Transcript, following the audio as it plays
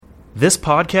This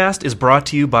podcast is brought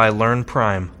to you by Learn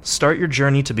Prime. Start your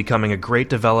journey to becoming a great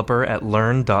developer at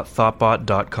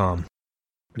learn.thoughtbot.com.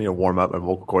 I need to warm up my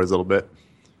vocal cords a little bit.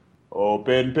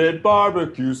 Open pit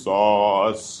barbecue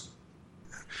sauce.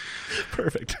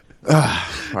 Perfect. All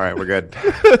right, we're good.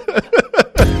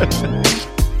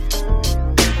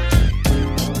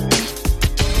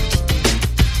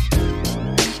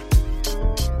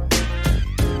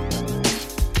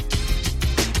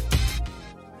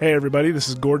 Hey everybody, this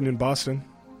is Gordon in Boston.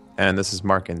 And this is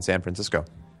Mark in San Francisco.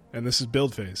 And this is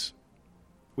Build Phase.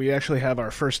 We actually have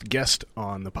our first guest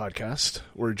on the podcast.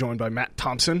 We're joined by Matt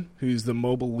Thompson, who's the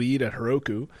mobile lead at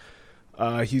Heroku.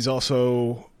 He's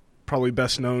also probably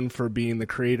best known for being the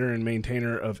creator and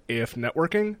maintainer of AF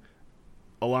Networking,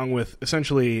 along with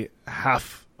essentially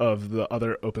half of the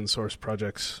other open source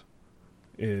projects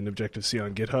in Objective-C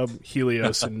on GitHub,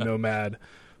 Helios and Nomad,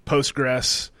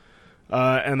 Postgres,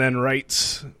 and then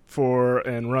writes for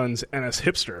and runs NS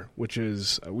Hipster, which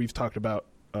is we've talked about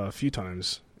a few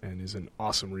times and is an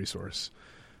awesome resource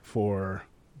for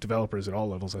developers at all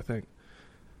levels, I think.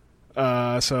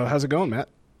 So how's it going, Matt?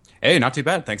 Hey, not too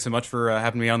bad. Thanks so much for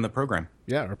having me on the program.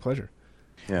 Yeah, our pleasure.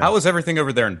 Yeah. How is everything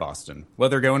over there in Boston?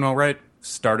 Weather going all right?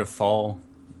 Start of fall?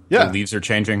 Yeah. The leaves are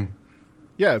changing?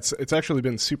 Yeah, it's actually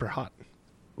been super hot.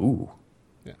 Ooh.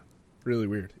 Yeah, really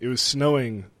weird. It was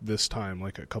snowing this time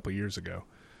like a couple years ago.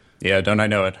 Yeah, don't I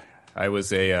know it? I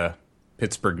was a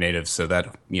Pittsburgh native, so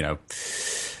that,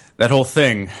 that whole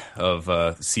thing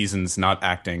of seasons not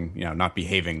acting, not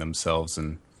behaving themselves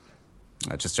and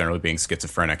just generally being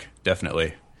schizophrenic,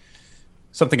 definitely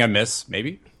something I miss,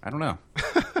 maybe? I don't know.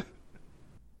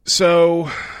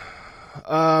 So,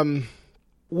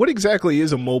 what exactly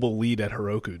is a mobile lead at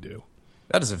Heroku do?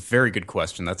 That is a very good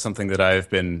question. That's something that I've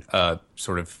been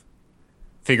sort of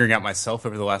figuring out myself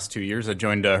over the last 2 years. I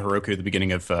joined Heroku at the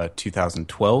beginning of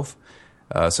 2012,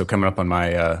 so coming up on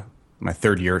my my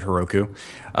third year at Heroku.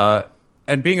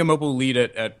 And being a mobile lead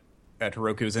at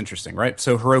Heroku is interesting, right?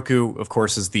 So Heroku, of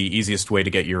course, is the easiest way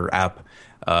to get your app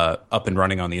up and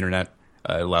running on the internet.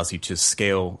 It allows you to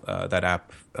scale that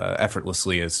app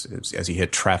effortlessly as you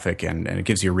hit traffic, and it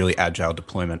gives you a really agile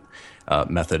deployment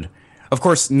method. Of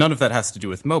course, none of that has to do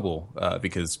with mobile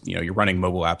because you're running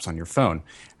mobile apps on your phone.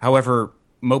 However,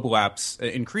 mobile apps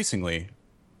increasingly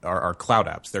are cloud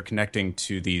apps. They're connecting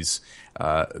to these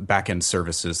back-end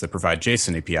services that provide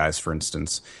JSON APIs, for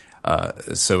instance.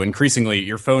 So increasingly,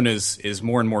 your phone is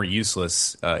more and more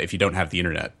useless if you don't have the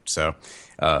internet. So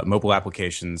mobile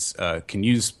applications can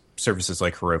use services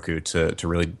like Heroku to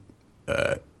really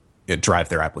drive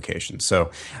their applications. So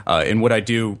in what I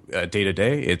do day to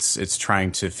day, it's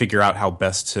trying to figure out how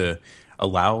best to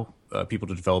allow people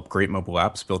to develop great mobile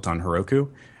apps built on Heroku.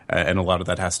 And a lot of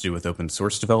that has to do with open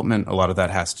source development. A lot of that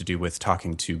has to do with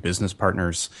talking to business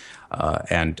partners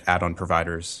and add-on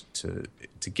providers to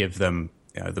give them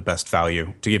the best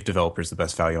value, to give developers the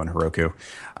best value on Heroku,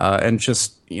 and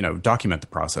just document the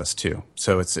process too.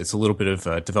 So it's a little bit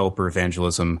of developer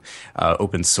evangelism,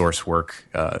 open source work,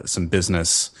 some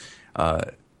business,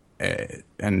 and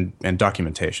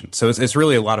documentation. So it's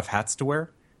really a lot of hats to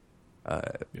wear,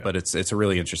 but it's a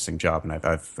really interesting job, and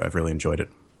I've really enjoyed it.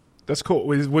 That's cool.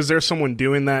 Was there someone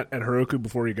doing that at Heroku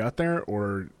before you got there,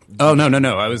 or? Oh,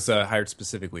 no. I was hired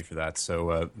specifically for that.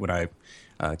 So when I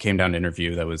came down to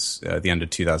interview, that was the end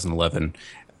of 2011,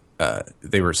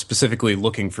 they were specifically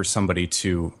looking for somebody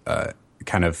to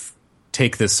kind of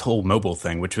take this whole mobile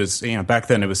thing, which was, back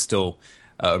then it was still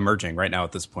emerging. Right now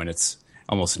at this point, it's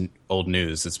almost old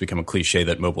news. It's become a cliche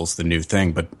that mobile's the new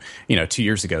thing. But, 2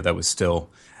 years ago, that was still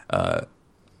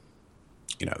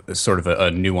sort of a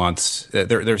nuance.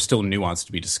 There's still nuance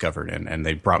to be discovered, and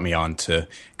they brought me on to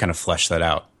kind of flesh that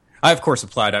out. I, of course,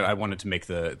 applied. I wanted to make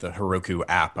the Heroku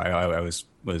app. I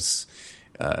was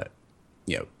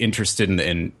interested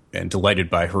in and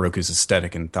delighted by Heroku's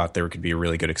aesthetic, and thought there could be a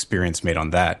really good experience made on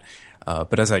that.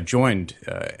 But as I joined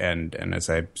and as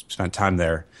I spent time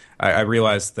there, I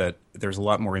realized that there's a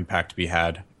lot more impact to be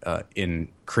had in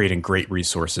creating great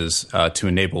resources to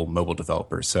enable mobile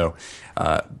developers. So.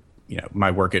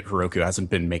 My work at Heroku hasn't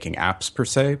been making apps per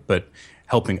se, but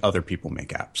helping other people make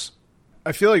apps.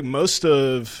 I feel like most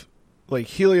of like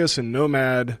Helios and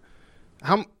Nomad,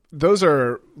 those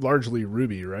are largely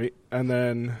Ruby, right? And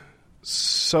then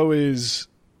is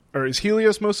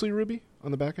Helios mostly Ruby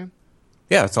on the back end?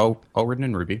 Yeah, it's all written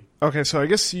in Ruby. Okay, so I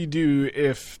guess you do,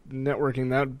 if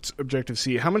networking, that's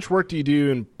Objective-C. How much work do you do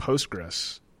in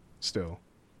Postgres still?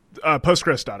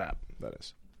 Postgres.app, that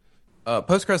is.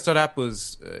 Postgres.app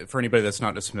was, for anybody that's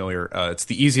not as familiar, it's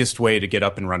the easiest way to get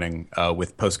up and running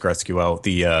with PostgreSQL.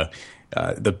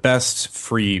 the best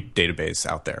free database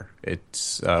out there.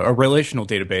 It's a relational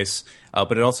database,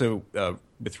 but it also,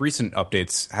 with recent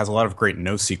updates, has a lot of great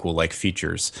NoSQL-like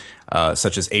features,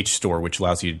 such as HStore, which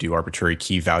allows you to do arbitrary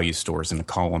key value stores in a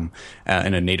column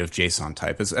in a native JSON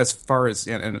type, as far as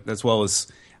and as well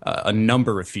as a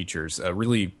number of features,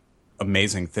 really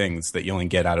amazing things that you only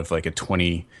get out of like a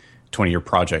 20-year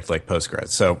project like Postgres.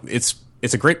 So it's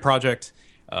a great project,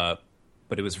 but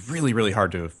it was really, really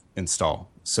hard to install.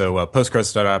 So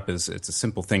Postgres.app it's a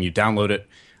simple thing. You download it,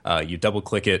 you double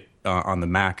click it on the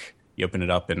Mac, you open it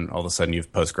up, and all of a sudden you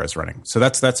have Postgres running. So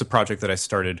that's a project that I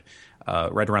started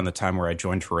right around the time where I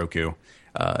joined Heroku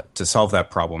to solve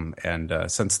that problem. And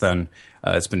since then,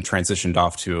 it's been transitioned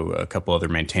off to a couple other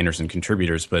maintainers and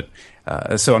contributors. But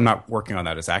so I'm not working on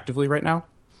that as actively right now.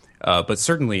 But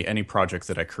certainly any project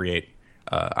that I create,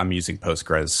 I'm using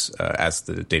Postgres as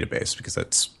the database because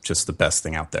that's just the best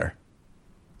thing out there.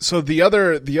 So the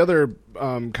other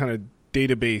kind of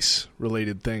database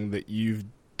related thing that you've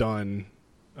done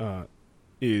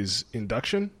is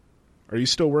Induction. Are you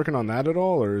still working on that at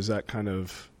all, or is that kind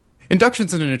of...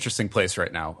 Induction's in an interesting place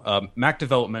right now. Mac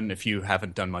development, if you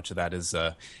haven't done much of that, is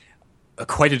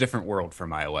quite a different world from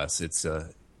iOS.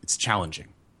 It's challenging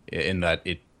in that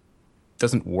it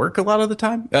doesn't work a lot of the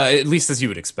time, at least as you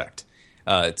would expect.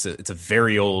 It's a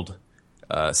very old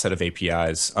set of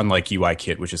APIs, unlike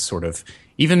UIKit, which is sort of,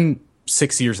 even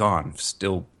 6 years on,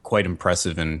 still quite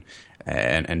impressive and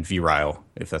virile,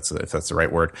 if that's the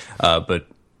right word. But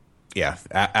yeah,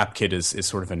 AppKit is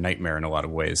sort of a nightmare in a lot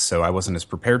of ways. So I wasn't as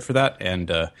prepared for that.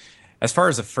 And as far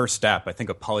as a first step, I think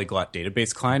a polyglot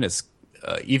database client is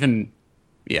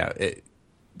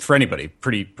for anybody,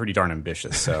 pretty darn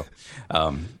ambitious. So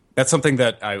that's something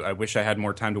that I wish I had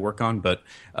more time to work on, but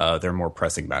they're more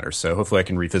pressing matters. So hopefully I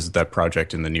can revisit that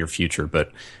project in the near future.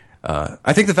 But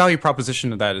I think the value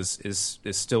proposition of that is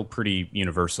still pretty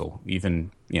universal,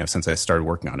 even since I started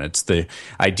working on it. It's the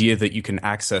idea that you can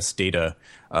access data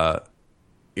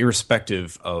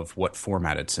irrespective of what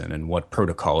format it's in and what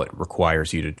protocol it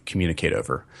requires you to communicate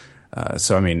over.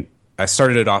 So, I mean, I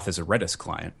started it off as a Redis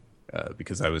client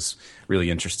because I was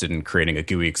really interested in creating a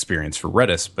GUI experience for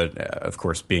Redis. But, of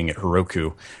course, being at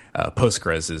Heroku,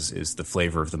 Postgres is the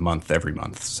flavor of the month every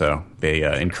month. So they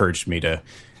encouraged me to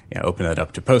open that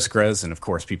up to Postgres. And, of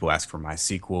course, people ask for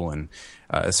MySQL. And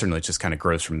certainly it just kind of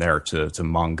grows from there to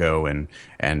Mongo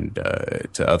and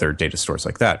to other data stores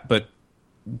like that. But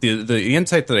the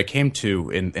insight that I came to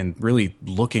in really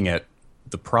looking at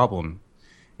the problem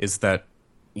is that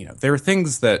there are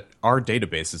things that are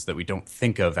databases that we don't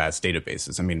think of as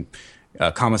databases. I mean,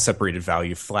 comma-separated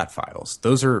value flat files.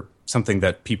 Those are something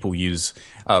that people use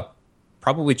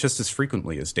probably just as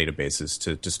frequently as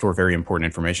databases to store very important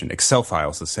information. Excel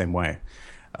files the same way.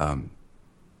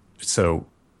 So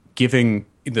giving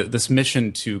this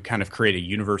mission to kind of create a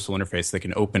universal interface that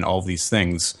can open all these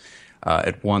things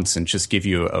at once and just give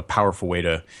you a powerful way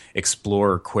to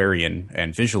explore, query,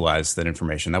 and visualize that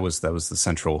information. That was the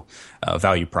central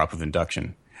value prop of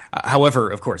Induction. However,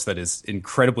 of course, that is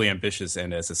incredibly ambitious,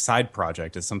 and as a side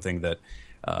project, is something that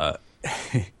I'm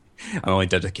only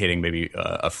dedicating maybe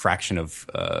a fraction of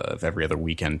every other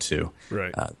weekend to.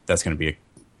 Right. That's going to be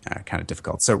kind of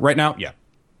difficult. So right now,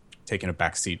 taking a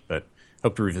back seat, but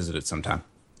hope to revisit it sometime.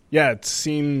 Yeah, it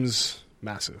seems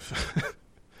massive.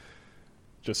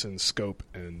 Just in scope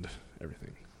and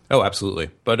everything. Oh, absolutely.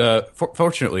 But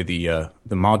fortunately, the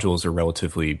modules are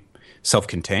relatively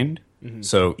self-contained. Mm-hmm.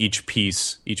 So each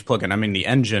piece, each plugin, I mean, the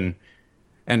engine,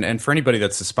 and for anybody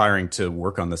that's aspiring to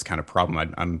work on this kind of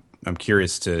problem, I'm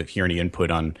curious to hear any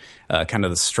input on kind of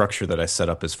the structure that I set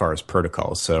up as far as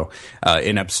protocols. So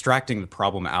in abstracting the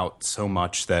problem out so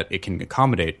much that it can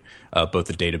accommodate both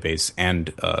the database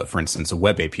and, for instance, a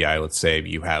web API. Let's say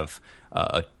you have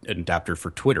an adapter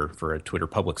for Twitter, for a Twitter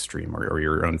public stream or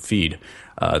your own feed,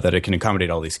 that it can accommodate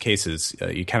all these cases.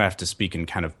 You kind of have to speak in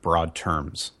kind of broad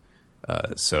terms.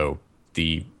 So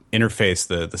the interface,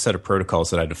 the set of protocols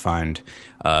that I defined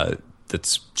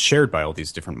that's shared by all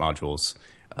these different modules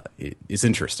is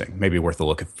interesting. Maybe worth a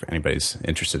look if anybody's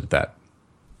interested in that.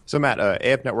 So, Matt,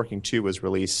 AF Networking 2 was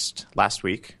released last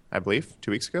week, I believe,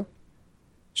 2 weeks ago?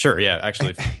 Sure, yeah.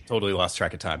 Actually, totally lost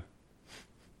track of time.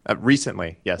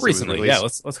 Recently, yes. Recently, yeah.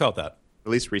 Let's call it that.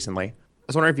 Released recently. I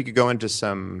was wondering if you could go into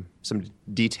some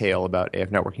detail about AF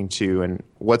Networking 2 and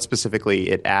what specifically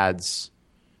it adds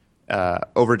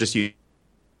over just using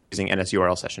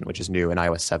NSURL session, which is new in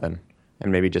iOS 7,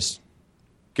 and maybe just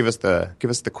give us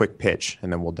the quick pitch,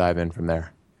 and then we'll dive in from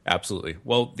there. Absolutely.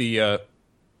 Well,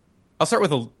 I'll start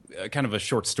with a kind of a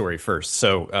short story first.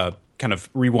 So, kind of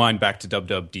rewind back to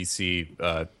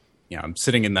WWDC I'm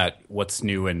sitting in that what's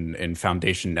new in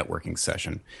foundation networking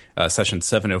session, session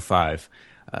 705,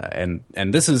 and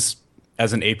this is,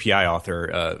 as an API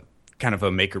author, kind of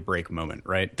a make or break moment,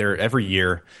 right? There every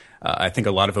year, I think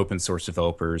a lot of open source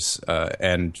developers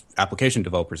and application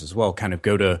developers as well kind of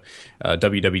go to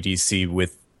WWDC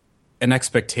with an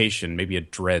expectation, maybe a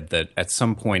dread that at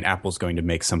some point Apple's going to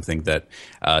make something that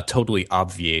totally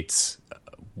obviates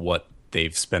what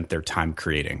they've spent their time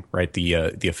creating, right? The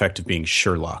effect of being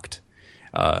Sherlocked.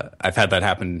 I've had that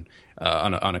happen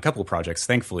on a couple of projects,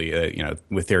 thankfully,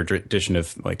 with their addition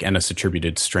of like NS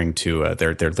attributed string to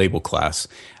their label class,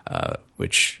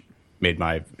 which made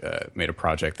a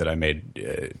project that I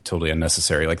made totally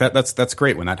unnecessary. Like that's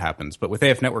great when that happens. But with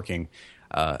AF networking,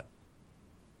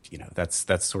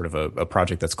 that's sort of a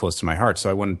project that's close to my heart. So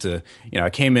I wanted to, I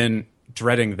came in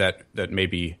dreading that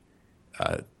maybe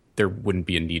there wouldn't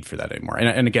be a need for that anymore.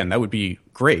 And again, that would be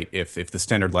great if the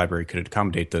standard library could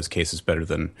accommodate those cases better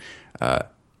than a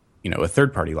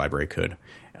third-party library could.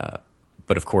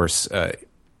 But of course,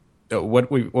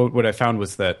 what I found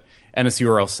was that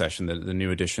NSURL session, the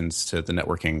new additions to the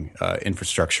networking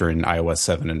infrastructure in iOS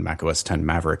 7 and macOS 10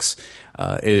 Mavericks,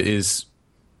 is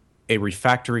a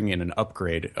refactoring and an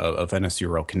upgrade of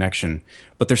NSURL connection.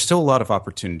 But there's still a lot of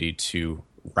opportunity to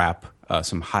wrap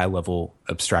some high-level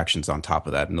abstractions on top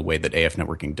of that in the way that AF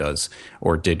networking does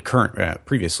or did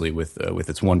previously with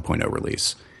its 1.0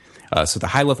 release. So the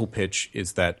high-level pitch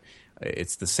is that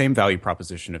it's the same value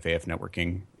proposition of AF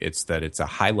networking. It's that it's a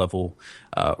high-level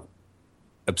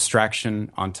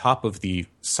abstraction on top of the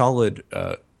solid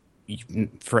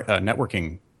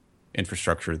networking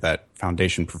infrastructure that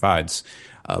Foundation provides,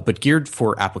 but geared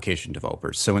for application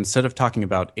developers. So instead of talking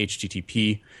about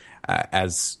HTTP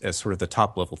as sort of the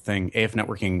top-level thing, AF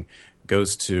networking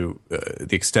goes to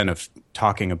the extent of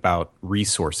talking about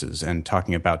resources and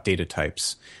talking about data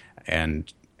types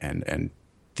and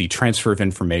the transfer of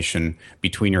information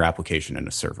between your application and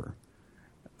a server.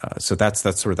 So that's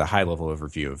sort of the high-level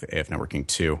overview of AF Networking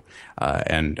 2,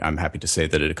 and I'm happy to say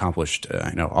that it accomplished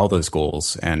all those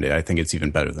goals, and I think it's even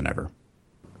better than ever.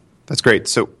 That's great.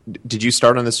 So did you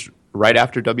start on this right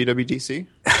after WWDC?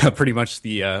 Pretty much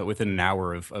within an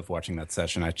hour of watching that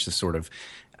session, I just sort of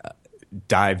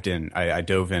dived in. I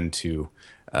dove into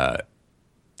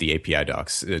the API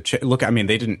docs. Look, I mean,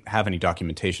 they didn't have any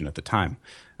documentation at the time,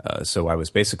 so I was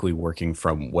basically working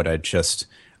from what I'd just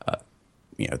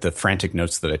the frantic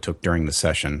notes that I took during the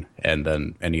session, and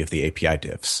then any of the API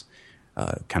diffs,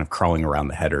 kind of crawling around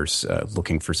the headers,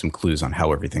 looking for some clues on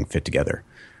how everything fit together.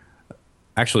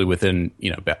 Actually, within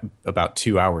about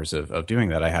 2 hours of doing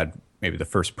that, I had maybe the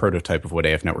first prototype of what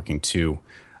AF Networking 2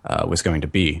 was going to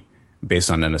be,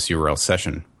 based on NSURL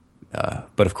session.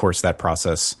 But of course, that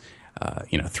process,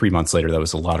 3 months later, that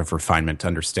was a lot of refinement to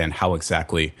understand how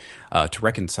exactly to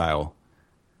reconcile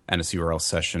NSURL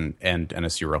session and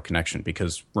NSURL connection,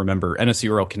 because remember,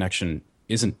 NSURL connection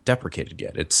isn't deprecated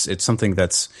yet. It's something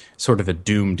that's sort of a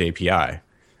doomed API,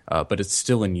 but it's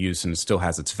still in use and it still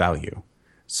has its value.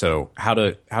 So how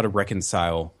to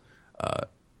reconcile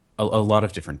a lot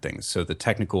of different things. So the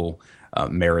technical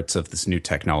merits of this new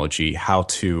technology, how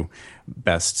to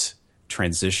best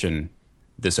transition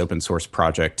this open source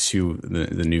project to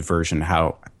the new version,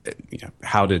 how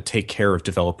to take care of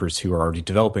developers who are already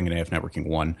developing an AF Networking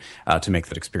 1 to make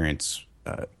that experience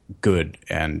good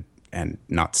and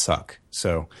not suck.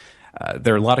 So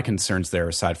there are a lot of concerns there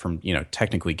aside from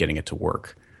technically getting it to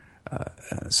work.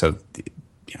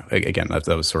 Again, that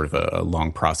was sort of a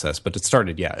long process, but it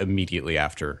started immediately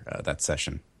after that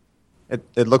session.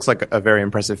 It looks like a very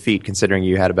impressive feat, considering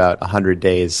you had about 100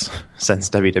 days since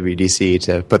WWDC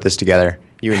to put this together.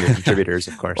 You and your contributors,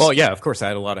 of course. Well, yeah, of course. I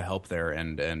had a lot of help there.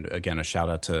 And again, a shout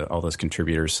out to all those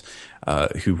contributors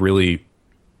who really,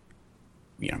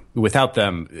 without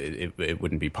them, it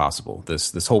wouldn't be possible.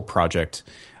 This whole project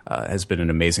has been an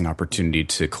amazing opportunity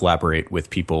to collaborate with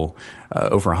people,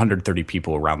 over 130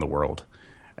 people around the world.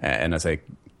 And as I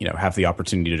have the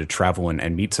opportunity to travel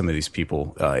and meet some of these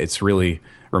people, it's really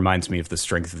reminds me of the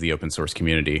strength of the open source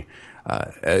community.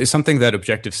 It's something that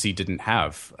Objective-C didn't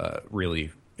have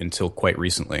really until quite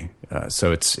recently.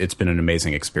 So it's been an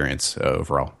amazing experience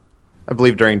overall. I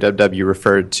believe during WW you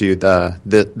referred to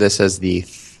this as the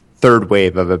third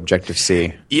wave of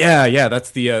Objective-C. Yeah,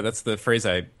 that's the phrase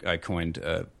I coined.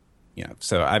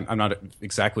 So I'm not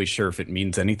exactly sure if it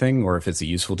means anything or if it's a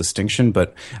useful distinction,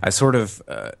 but I sort of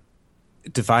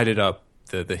divided up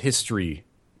the history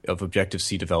of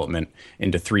Objective-C development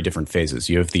into three different phases.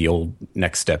 You have the old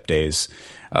Next Step days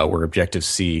where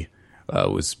Objective-C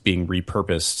was being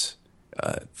repurposed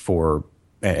for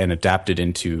and adapted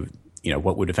into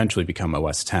what would eventually become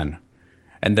OS 10.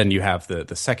 And then you have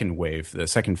the second wave, the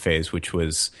second phase, which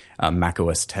was Mac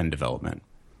OS 10 development.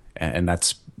 And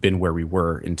that's been where we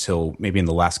were until maybe in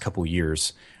the last couple of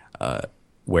years,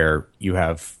 where you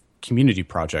have community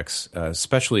projects,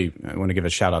 especially I want to give a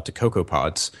shout out to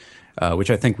CocoaPods, which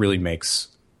I think really makes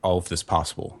all of this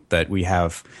possible, that we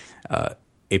have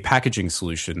a packaging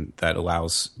solution that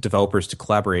allows developers to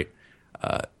collaborate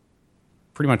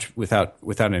pretty much without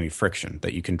any friction,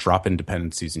 that you can drop in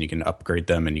dependencies and you can upgrade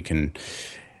them and you can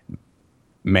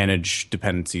manage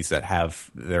dependencies that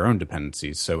have their own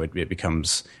dependencies. So it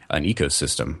becomes an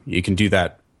ecosystem. You can do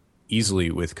that easily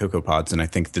with CocoaPods. And I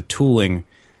think the tooling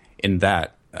in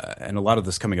that, and a lot of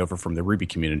this coming over from the Ruby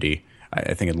community,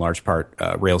 I think in large part,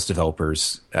 Rails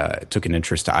developers took an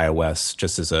interest to iOS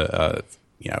just as a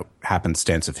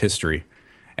happenstance of history.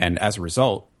 And as a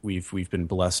result, we've been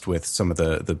blessed with some of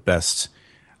the best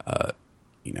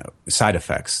side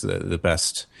effects, the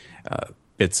best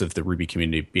bits of the Ruby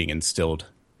community being instilled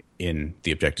in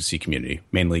the Objective-C community,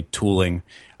 mainly tooling,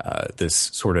 this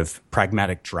sort of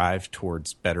pragmatic drive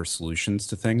towards better solutions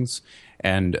to things,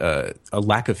 and a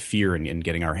lack of fear in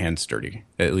getting our hands dirty.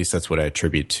 At least that's what I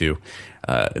attribute to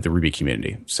the Ruby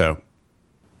community. So,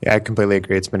 yeah, I completely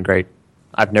agree. It's been great.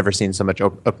 I've never seen so much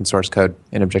open source code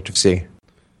in Objective-C.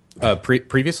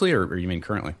 Previously, or you mean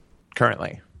currently?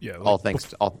 Currently. Yeah. All thanks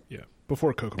to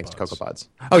before CocoaPods. Thanks to CocoaPods.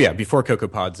 Oh yeah, before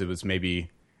CocoaPods, it was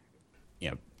maybe,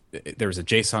 there was a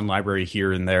JSON library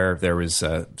here and there. There was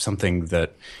something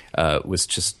that was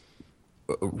just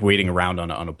waiting around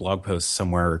on a blog post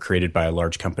somewhere, created by a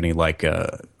large company like,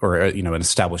 an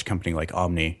established company like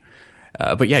Omni.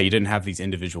 But yeah, you didn't have these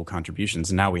individual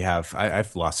contributions. And now we have,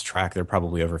 I've lost track. There are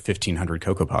probably over 1,500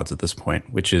 CocoaPods at this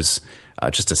point, which is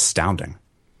just astounding.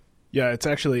 Yeah,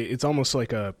 it's almost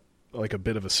like a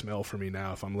bit of a smell for me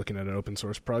now if I'm looking at an open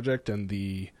source project and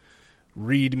the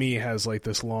README has like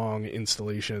this long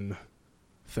installation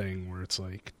thing where it's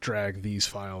like drag these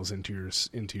files into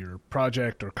your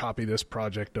project, or copy this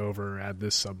project over, add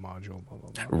this submodule, blah,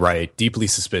 blah, blah. Right. Deeply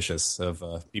suspicious of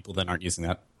people that aren't using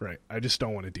that. Right. I just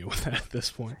don't want to deal with that at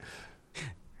this point.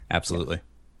 Absolutely.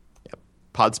 Yep.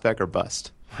 PodSpec or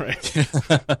bust. Right.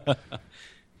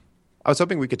 I was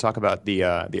hoping we could talk about the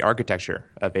architecture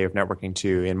of AF Networking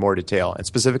 2 in more detail, and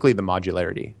specifically the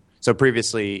modularity. So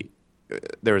previously,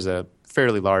 there was a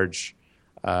fairly large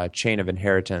chain of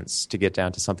inheritance to get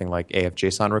down to something like AF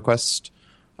JSON request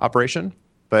operation,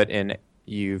 but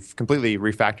you've completely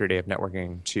refactored AF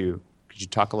Networking 2. Could you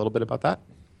talk a little bit about that?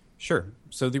 Sure.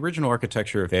 So the original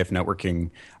architecture of AF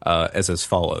Networking is as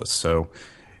follows. So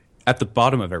at the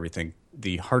bottom of everything,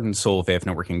 the heart and soul of AF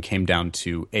Networking came down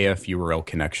to AF URL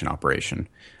connection operation.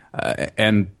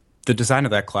 And the design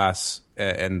of that class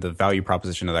and the value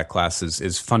proposition of that class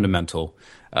is fundamental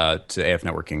to AF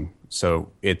Networking.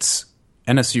 So it's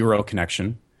NS-URL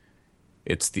connection.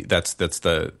 That's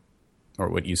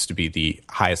what used to be the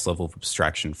highest level of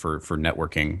abstraction for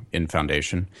networking in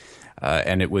Foundation.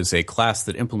 And it was a class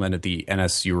that implemented the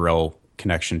NS-URL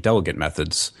connection delegate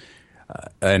methods,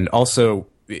 and also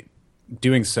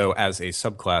doing so as a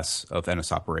subclass of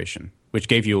NS operation, which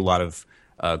gave you a lot of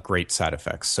great side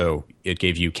effects. So it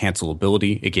gave you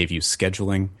cancelability, it gave you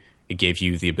scheduling, it gave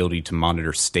you the ability to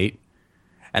monitor state.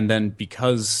 And then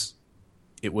because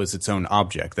it was its own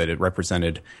object, that it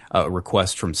represented a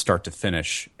request from start to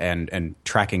finish, and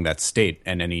tracking that state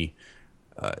and any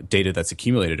data that's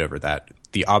accumulated over that,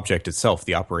 the object itself,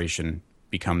 the operation,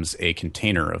 becomes a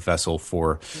container, a vessel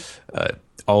for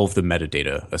all of the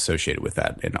metadata associated with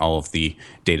that and all of the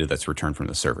data that's returned from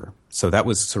the server. So that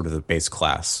was sort of the base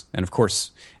class. And of course,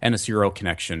 NS-URL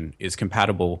connection is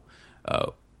compatible,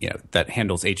 that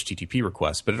handles HTTP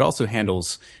requests, but it also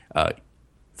handles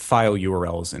file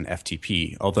URLs and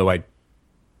FTP, although I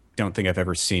don't think I've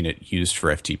ever seen it used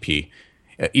for FTP.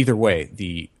 Either way,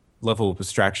 the level of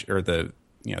abstraction, or the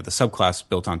subclass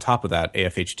built on top of that,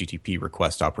 AF HTTP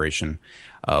request operation,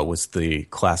 was the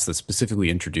class that specifically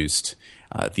introduced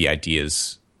the idea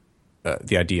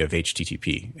of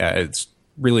HTTP. It's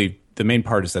really, the main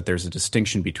part is that there's a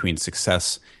distinction between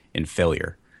success and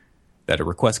failure. That a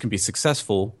request can be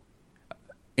successful,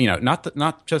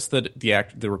 not just that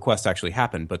the request actually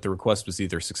happened, but the request was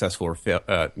either successful or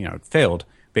failed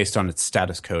based on its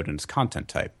status code and its content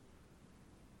type.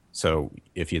 So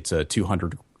if it's a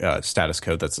 200 status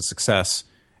code, that's a success.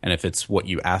 And if it's what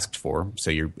you asked for,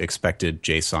 so you expected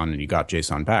JSON and you got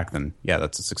JSON back, then yeah,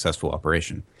 that's a successful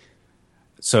operation.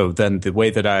 So then the way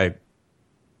that I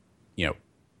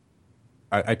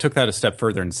took that a step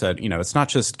further and said, it's not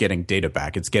just getting data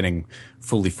back, it's getting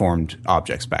fully formed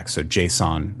objects back. So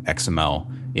JSON,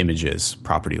 XML, images,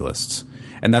 property lists.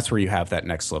 And that's where you have that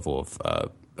next level of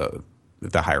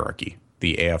the hierarchy.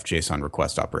 the AF JSON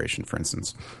request operation, for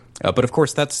instance. But of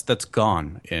course, that's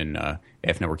gone in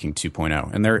AF Networking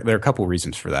 2.0, and there are a couple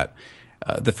reasons for that.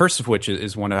 The first of which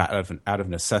is one out of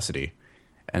necessity,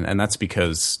 and that's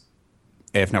because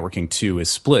AF Networking 2 is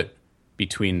split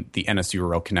between the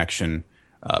NSURL connection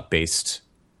based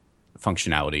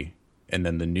functionality and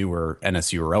then the newer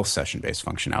NSURL session based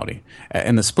functionality.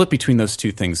 And the split between those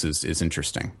two things is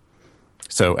interesting.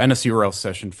 So NSURL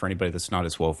session, for anybody that's not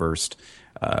as well versed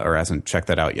or hasn't checked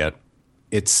that out yet,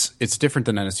 it's different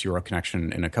than NSURL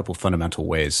connection in a couple fundamental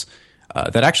ways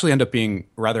that actually end up being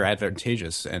rather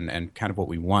advantageous and kind of what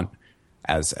we want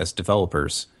as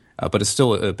developers, but it's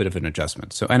still a bit of an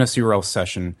adjustment. So NSURL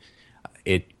session,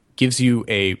 it gives you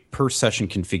a per session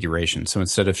configuration. So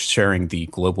instead of sharing the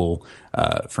global,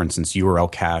 for instance,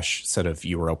 URL cache, set of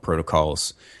URL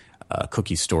protocols,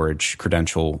 cookie storage,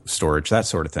 credential storage, that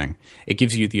sort of thing, it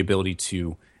gives you the ability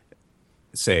to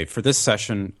say, for this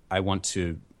session, I want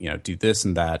to do this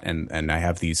and that, and I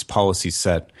have these policies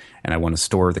set, and I want to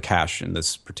store the cache in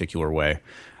this particular way,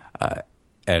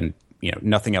 and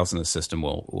nothing else in the system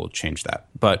will change that.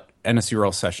 But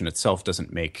NSURL session itself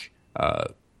doesn't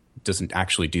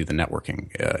actually do the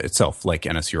networking itself like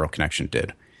NSURL connection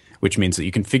did, which means that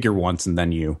you configure once and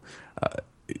then you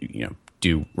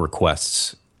do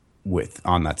requests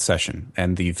on that session,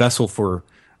 and the vessel for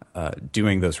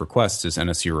doing those requests is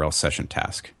NSURL session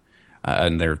task,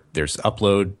 and there's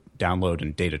upload, download,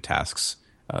 and data tasks.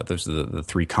 Those are the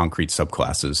three concrete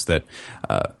subclasses that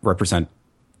represent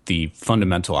the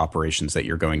fundamental operations that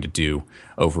you're going to do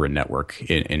over a network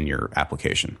in your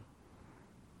application.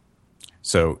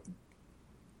 So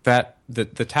that the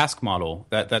task model,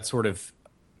 that sort of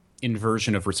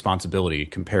inversion of responsibility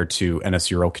compared to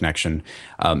NSURL connection,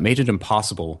 made it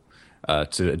impossible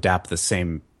to adapt the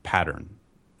same pattern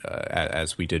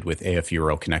as we did with AF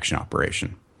URL connection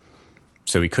operation.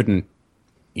 So we couldn't,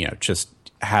 just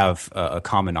have a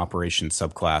common operation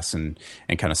subclass and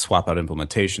kind of swap out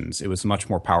implementations. It was much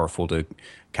more powerful to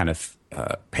kind of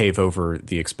pave over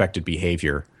the expected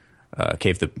behavior,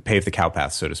 pave the cow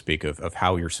path, so to speak, of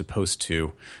how you're supposed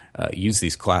to use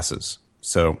these classes.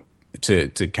 So to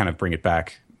kind of bring it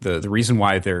back, the reason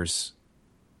why there's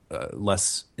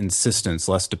less insistence,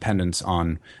 less dependence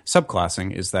on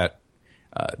subclassing is that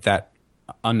that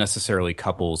unnecessarily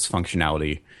couples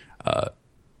functionality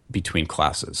between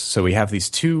classes. So we have these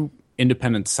two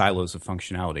independent silos of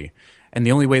functionality, and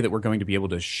the only way that we're going to be able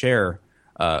to share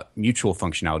mutual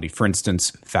functionality, for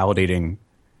instance, validating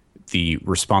the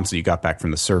response that you got back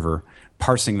from the server,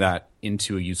 parsing that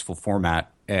into a useful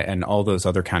format, and all those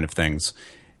other kind of things,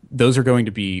 those are going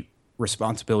to be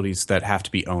responsibilities that have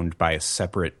to be owned by a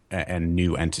separate and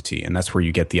new entity, and that's where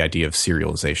you get the idea of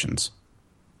serializations.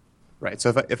 Right.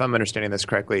 So if I'm understanding this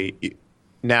correctly,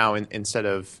 now instead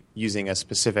of using a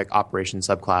specific operation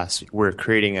subclass, we're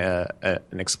creating an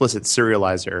explicit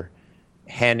serializer,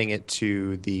 handing it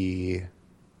to the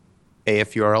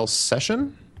AF URL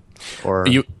session, or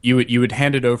you would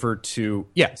hand it over to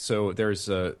So there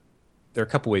are a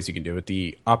couple ways you can do it.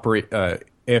 The AF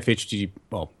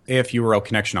URL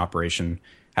connection operation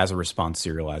has a response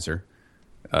serializer,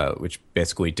 which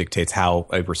basically dictates how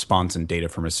a response and data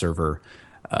from a server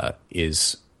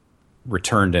is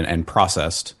returned and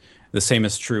processed. The same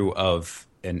is true of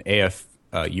an AF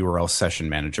URL session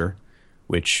manager,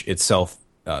 which itself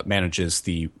manages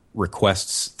the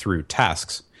requests through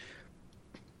tasks.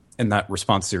 And that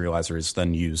response serializer is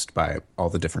then used by all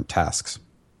the different tasks.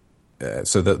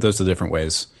 So those are the different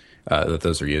ways that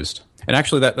those are used. And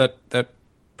actually that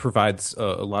provides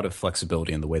a lot of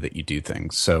flexibility in the way that you do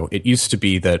things. So it used to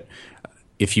be that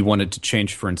if you wanted to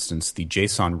change, for instance, the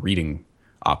JSON reading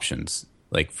options,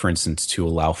 like, for instance, to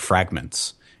allow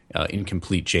fragments,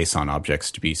 incomplete JSON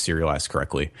objects to be serialized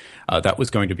correctly, that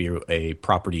was going to be a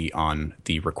property on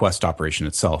the request operation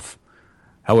itself.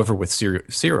 However, with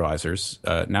serializers,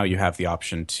 now you have the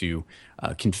option to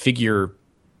configure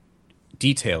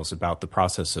details about the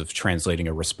process of translating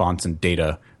a response and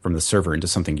data from the server into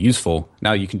something useful.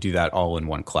 Now you can do that all in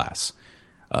one class.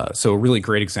 So a really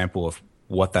great example of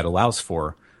what that allows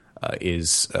for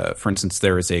is, for instance,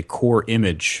 there is a core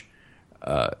image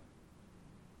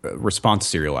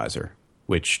response serializer,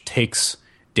 which takes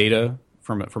data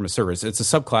from a server. It's a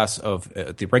subclass of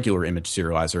the regular image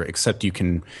serializer, except you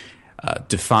can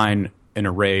define an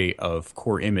array of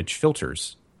core image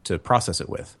filters to process it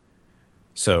with.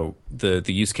 So the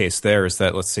use case there is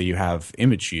that, let's say you have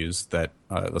image views that,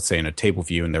 let's say in a table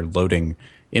view, and they're loading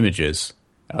images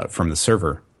from the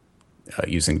server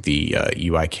using the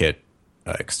UIKit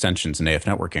extensions in AF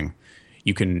networking.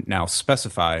 You can now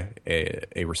specify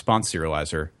a response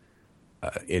serializer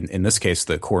in this case,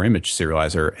 the core image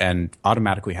serializer, and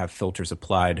automatically have filters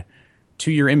applied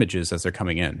to your images as they're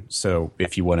coming in. So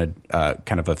if you wanted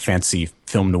kind of a fancy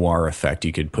film noir effect,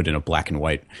 you could put in a black and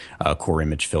white core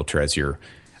image filter as your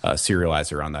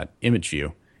serializer on that image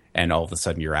view. And all of a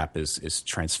sudden your app is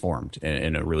transformed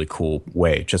in a really cool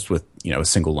way, just with a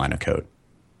single line of code.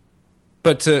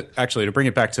 But to bring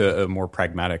it back to a more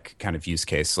pragmatic kind of use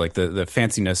case, like the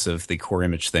fanciness of the core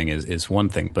image thing is one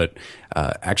thing. But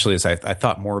actually, as I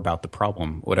thought more about the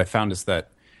problem, what I found is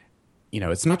that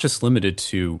it's not just limited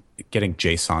to getting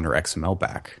JSON or XML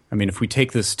back. I mean, if we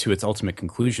take this to its ultimate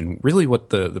conclusion, really what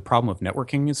the problem of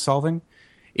networking is solving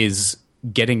is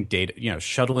getting data,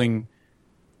 shuttling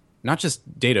not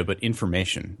just data, but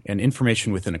information, and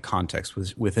information within a context,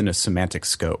 within a semantic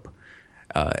scope.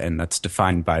 And that's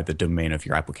defined by the domain of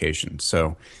your application.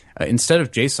 So instead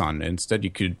of JSON, you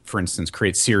could, for instance,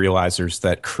 create serializers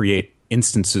that create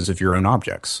instances of your own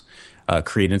objects,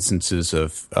 create instances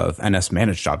of NS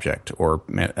managed object or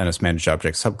NS managed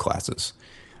object subclasses.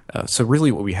 So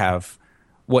really what we have,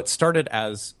 what started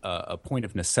as a point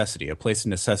of necessity, a place of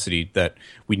necessity that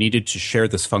we needed to share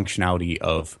this functionality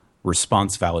of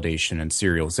response validation and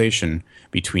serialization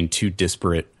between two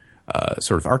disparate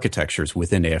sort of architectures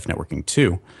within AF Networking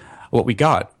 2, what we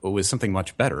got was something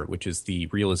much better, which is the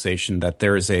realization that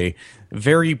there is a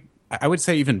very, I would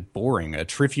say even boring, a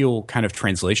trivial kind of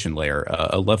translation layer,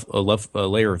 a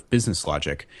layer of business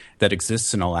logic that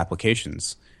exists in all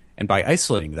applications. And by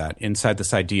isolating that inside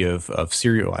this idea of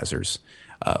serializers,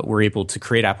 we're able to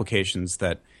create applications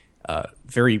that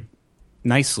very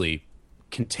nicely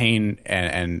contain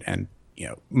and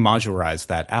modularize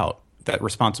that out. That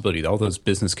responsibility, all those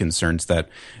business concerns that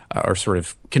are sort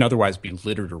of can otherwise be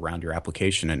littered around your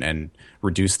application and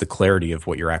reduce the clarity of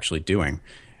what you're actually doing.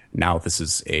 Now this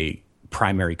is a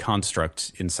primary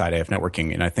construct inside AF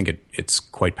Networking, and I think it's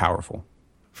quite powerful.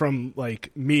 From like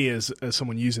me as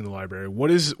someone using the library,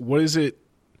 what's the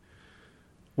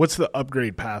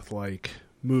upgrade path like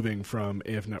moving from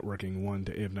AF Networking 1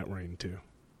 to AF Networking 2?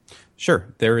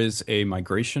 Sure. There is a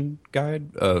migration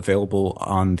guide available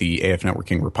on the AF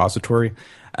Networking repository,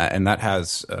 and that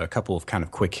has a couple of kind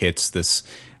of quick hits. This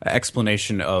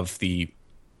explanation of a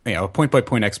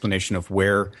point-by-point explanation of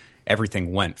where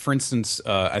everything went. For instance,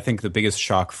 I think the biggest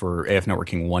shock for AF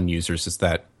Networking 1 users is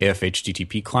that AF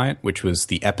HTTP client, which was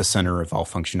the epicenter of all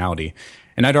functionality.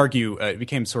 And I'd argue it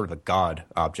became sort of a god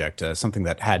object, something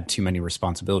that had too many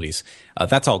responsibilities.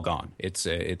 That's all gone.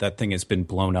 That thing has been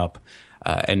blown up.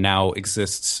 And now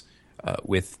exists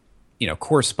with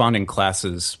corresponding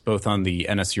classes both on the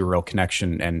NSURL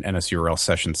connection and NSURL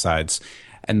session sides,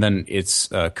 and then its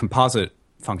composite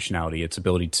functionality, its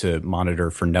ability to monitor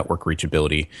for network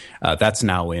reachability, that's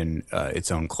now in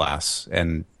its own class.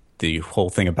 And the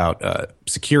whole thing about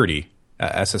security,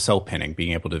 SSL pinning,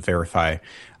 being able to verify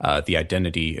the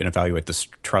identity and evaluate the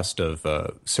trust of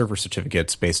server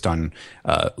certificates based on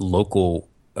local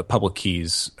public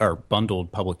keys or bundled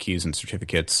public keys and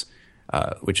certificates,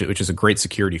 which is a great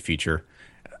security feature.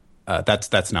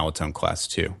 That's now its own class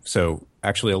too. So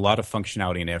actually, a lot of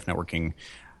functionality in AF Networking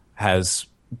has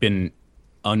been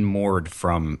unmoored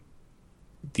from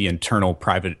the internal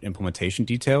private implementation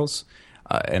details,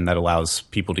 and that allows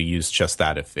people to use just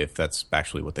that if that's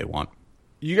actually what they want.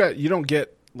 You don't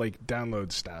get like download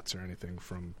stats or anything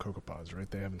from CocoaPods, right?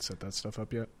 They haven't set that stuff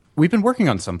up yet. We've been working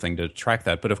on something to track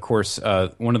that, but of course,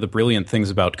 one of the brilliant things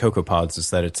about CocoaPods is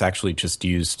that it's actually just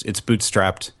it's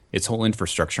bootstrapped its whole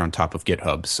infrastructure on top of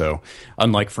GitHub. So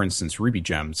unlike, for instance,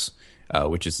 RubyGems,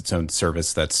 which is its own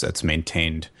service that's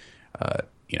maintained,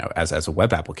 as a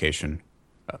web application,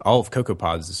 all of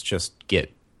CocoaPods is just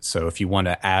Git. So if you want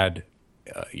to add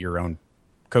your own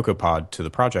CocoaPod to the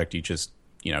project, you just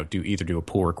do a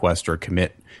pull request or a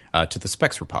commit to the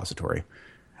specs repository.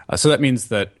 So that means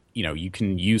that you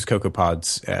can use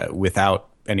CocoaPods without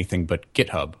anything but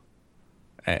GitHub,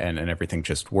 and everything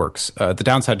just works. The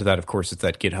downside to that, of course, is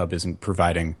that GitHub isn't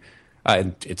providing.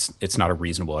 It's not a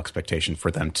reasonable expectation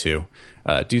for them to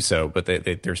do so, but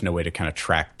there's no way to kind of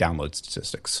track download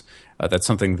statistics. That's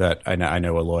something that I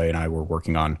know Aloy and I were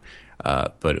working on,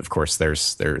 but of course there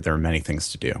are many things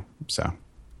to do. So,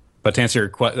 but to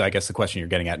answer I guess the question you're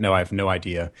getting at, no, I have no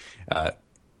idea.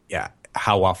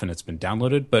 How often it's been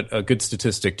downloaded, but a good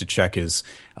statistic to check is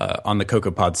on the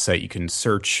CocoaPod site, you can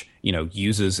search,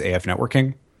 uses AF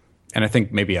Networking, and I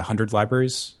think maybe 100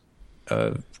 libraries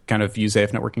kind of use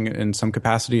AF Networking in some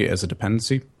capacity as a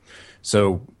dependency.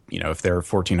 So, if there are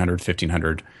 1,400,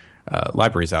 1,500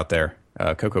 libraries out there,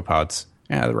 CocoaPods,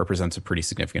 that represents a pretty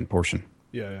significant portion.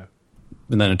 Yeah.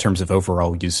 And then in terms of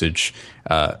overall usage,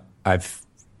 I've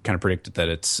kind of predicted that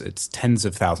it's tens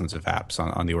of thousands of apps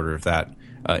on the order of that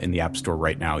in the App Store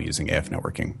right now using AF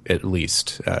networking. At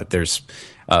least there's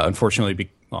unfortunately,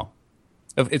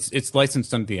 it's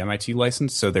licensed under the MIT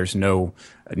license, so there's no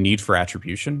need for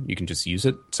attribution. You can just use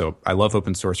it. So I love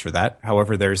open source for that.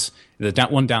 However, there's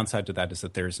one downside to that is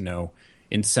that there's no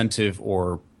incentive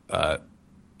or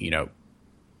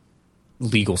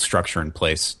legal structure in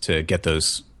place to get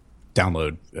those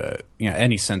download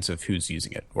any sense of who's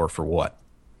using it or for what.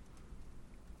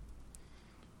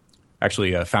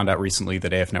 Actually, found out recently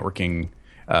that AF networking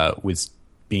was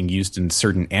being used in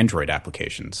certain Android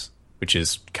applications, which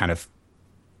is kind of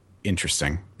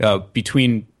interesting.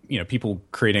 Between people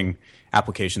creating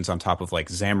applications on top of like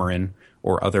Xamarin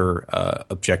or other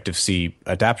Objective-C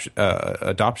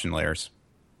adapter layers,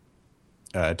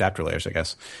 I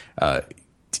guess.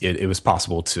 It was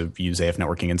possible to use AF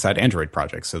networking inside Android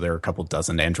projects. So there are a couple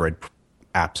dozen Android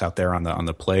apps out there on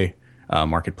the Play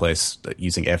marketplace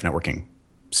using AF networking.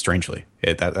 Strangely,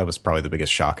 that was probably the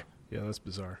biggest shock. Yeah, that's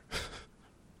bizarre.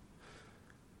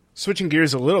 Switching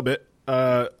gears a little bit,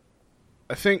 I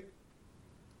think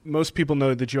most people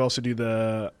know that you also do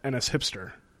the NS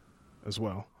Hipster as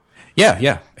well.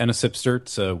 Yeah. NS Hipster,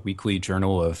 it's a weekly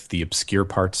journal of the obscure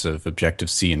parts of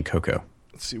Objective-C and Cocoa.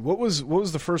 Let's see, what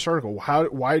was the first article?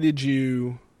 Why did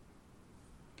you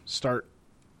start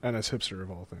NS Hipster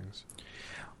of all things?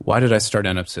 Why did I start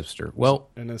NS Hipster? Well,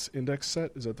 NS Index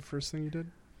Set, is that the first thing you did?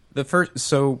 The first,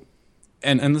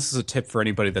 and this is a tip for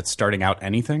anybody that's starting out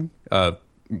anything,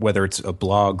 whether it's a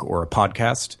blog or a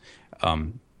podcast.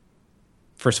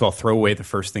 First of all, throw away the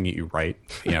first thing that you write.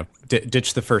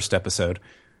 Ditch the first episode.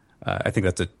 I think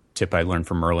that's a tip I learned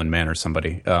from Merlin Mann or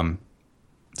somebody.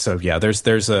 So yeah, there's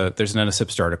an NS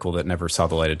Hipster article that never saw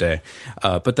the light of day.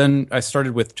 But then I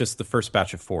started with just the first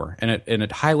batch of 4, and it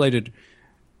highlighted,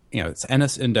 it's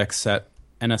NS Index Set,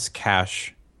 NS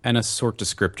Cache, NS Sort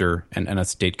Descriptor, and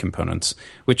NS Date Components,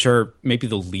 which are maybe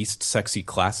the least sexy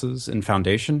classes in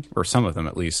Foundation, or some of them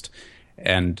at least.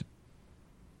 And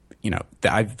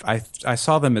I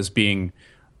saw them as being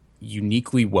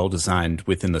uniquely well designed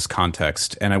within this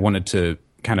context, and I wanted to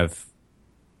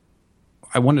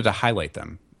highlight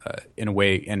them in a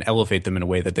way and elevate them in a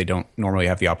way that they don't normally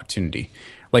have the opportunity.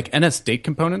 Like NS Date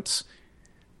Components,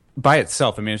 by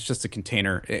itself, I mean, it's just a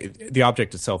container. The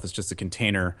object itself is just a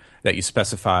container that you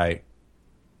specify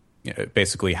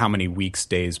basically how many weeks,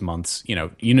 days, months,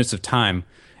 units of time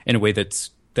in a way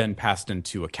that's then passed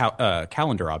into a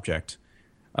calendar object.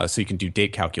 So you can do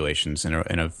date calculations in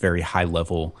a very high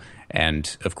level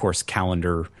and, of course,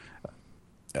 calendar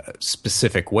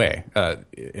specific way,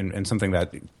 and something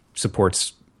that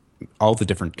supports all the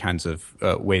different kinds of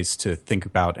ways to think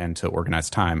about and to organize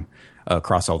time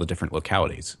across all the different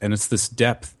localities. And it's this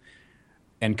depth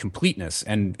and completeness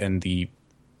and the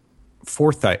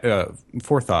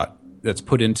forethought that's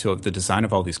put into the design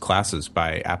of all these classes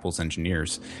by Apple's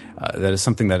engineers that is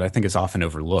something that I think is often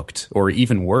overlooked, or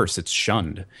even worse, it's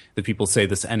shunned. That people say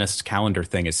this NS calendar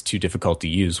thing is too difficult to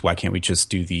use. Why can't we just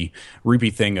do the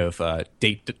Ruby thing of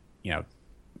date,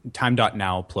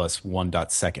 time.now plus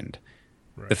 1.second?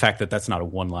 Right. The fact that that's not a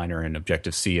one-liner in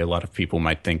Objective-C, a lot of people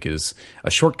might think is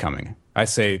a shortcoming. I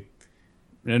say,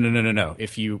 no.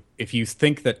 If you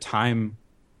think that time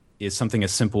is something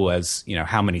as simple as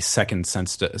how many seconds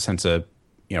since a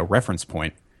reference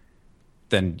point,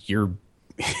 then you're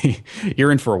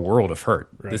in for a world of hurt.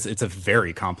 Right. It's a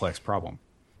very complex problem.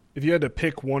 If you had to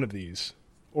pick one of these,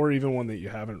 or even one that you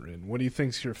haven't written, what do you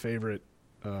think's your favorite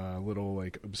little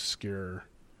obscure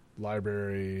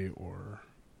library or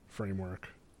framework?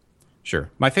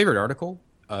 Sure. My favorite article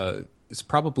is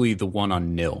probably the one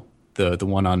on nil. The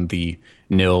one on the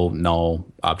null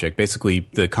object, basically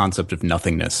the concept of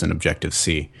nothingness in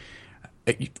Objective-C.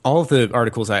 All of the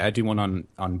articles, I do one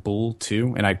on Bool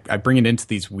too, and I bring it into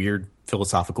these weird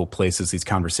philosophical places, these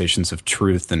conversations of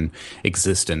truth and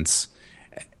existence.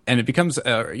 And it becomes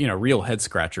a real head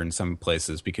scratcher in some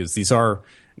places, because these are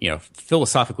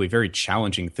philosophically very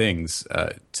challenging things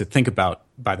to think about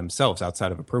by themselves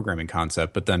outside of a programming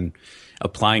concept, but then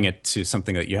applying it to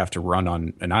something that you have to run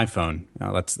on an iPhone,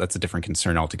 that's a different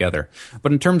concern altogether.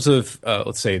 But in terms of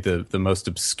let's say the most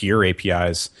obscure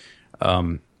APIs,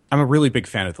 I'm a really big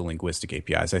fan of the linguistic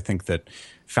APIs. I think that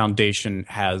Foundation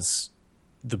has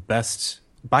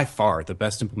by far the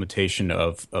best implementation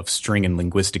of string and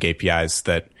linguistic APIs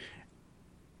that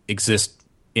exist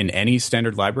in any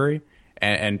standard library,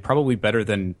 and probably better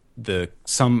than the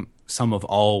sum of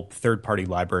all third-party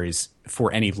libraries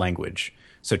for any language.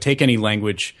 So take any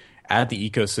language, add the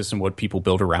ecosystem, what people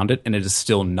build around it, and it is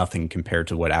still nothing compared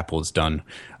to what Apple has done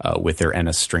with their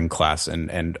NS string class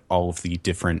and all of the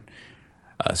different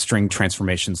string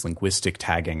transformations, linguistic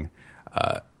tagging,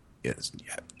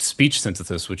 speech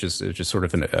synthesis, which is sort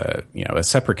of a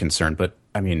separate concern. But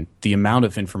I mean, the amount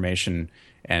of information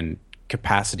and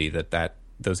capacity that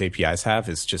those APIs have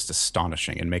is just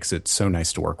astonishing and makes it so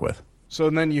nice to work with. So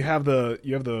and then you have the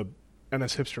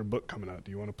NS Hipster book coming out.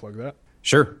 Do you want to plug that?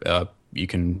 Sure. You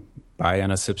can buy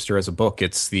NS Hipster as a book.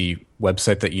 It's the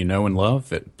website that you know and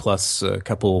love, plus a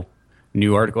couple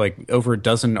new articles, like over a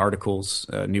dozen articles,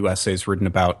 new essays written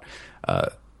about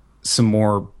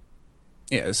some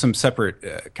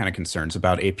separate kind of concerns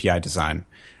about API design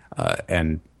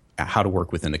and how to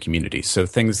work within the community. So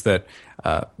things that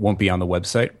won't be on the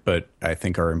website, but I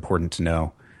think are important to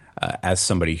know as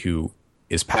somebody who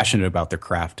is passionate about their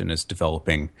craft and is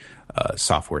developing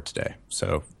software today.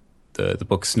 So the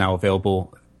book's now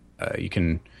available. You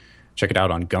can check it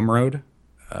out on Gumroad.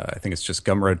 I think it's just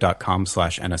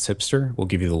gumroad.com/nshipster. We'll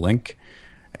give you the link.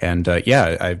 And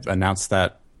I announced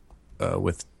that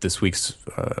with this week's,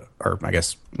 or I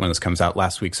guess when this comes out,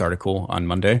 last week's article on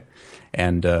Monday.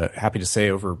 And happy to say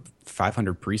over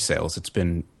 500 pre-sales. It's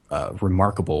been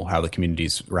remarkable how the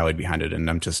community's rallied behind it. And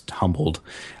I'm just humbled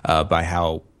by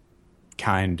how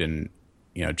kind and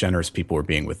generous people are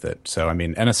being with it. So, I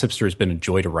mean, NS Hipster has been a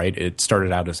joy to write. It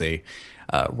started out as a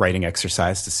writing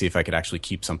exercise to see if I could actually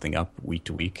keep something up week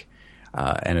to week.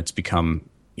 And it's become,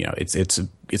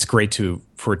 it's great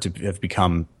for it to have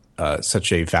become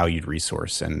such a valued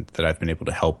resource, and that I've been able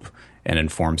to help and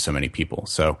inform so many people.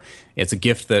 So it's a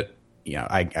gift that,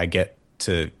 I get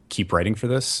to keep writing for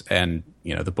this. And,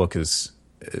 the book is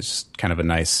kind of a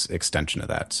nice extension of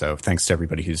that. So thanks to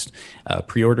everybody who's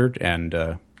pre-ordered, and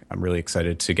I'm really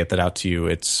excited to get that out to you.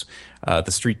 It's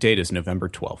the street date is November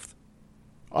 12th.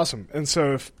 Awesome. And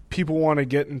so if people want to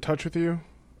get in touch with you,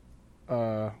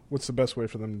 what's the best way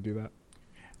for them to do that?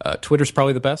 Twitter's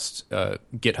probably the best.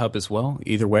 GitHub as well.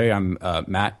 Either way, I'm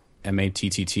Matt,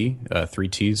 M-A-T-T-T, 3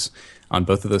 T's on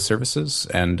both of those services.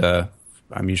 And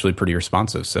I'm usually pretty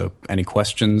responsive. So any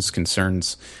questions,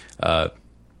 concerns,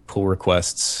 pull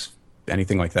requests,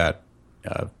 anything like that,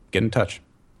 get in touch.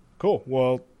 Cool.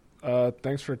 Well,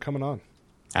 thanks for coming on.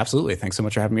 Absolutely. Thanks so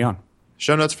much for having me on.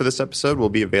 Show notes for this episode will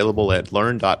be available at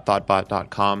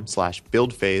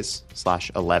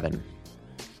learn.thoughtbot.com/buildphase/11.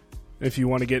 If you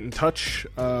want to get in touch,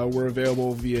 we're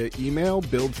available via email,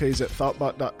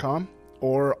 buildphase@thoughtbot.com,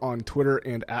 or on Twitter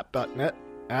and app.net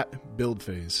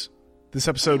 @buildphase. This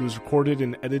episode was recorded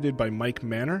and edited by Mike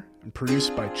Manor and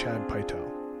produced by Chad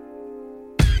Pytel.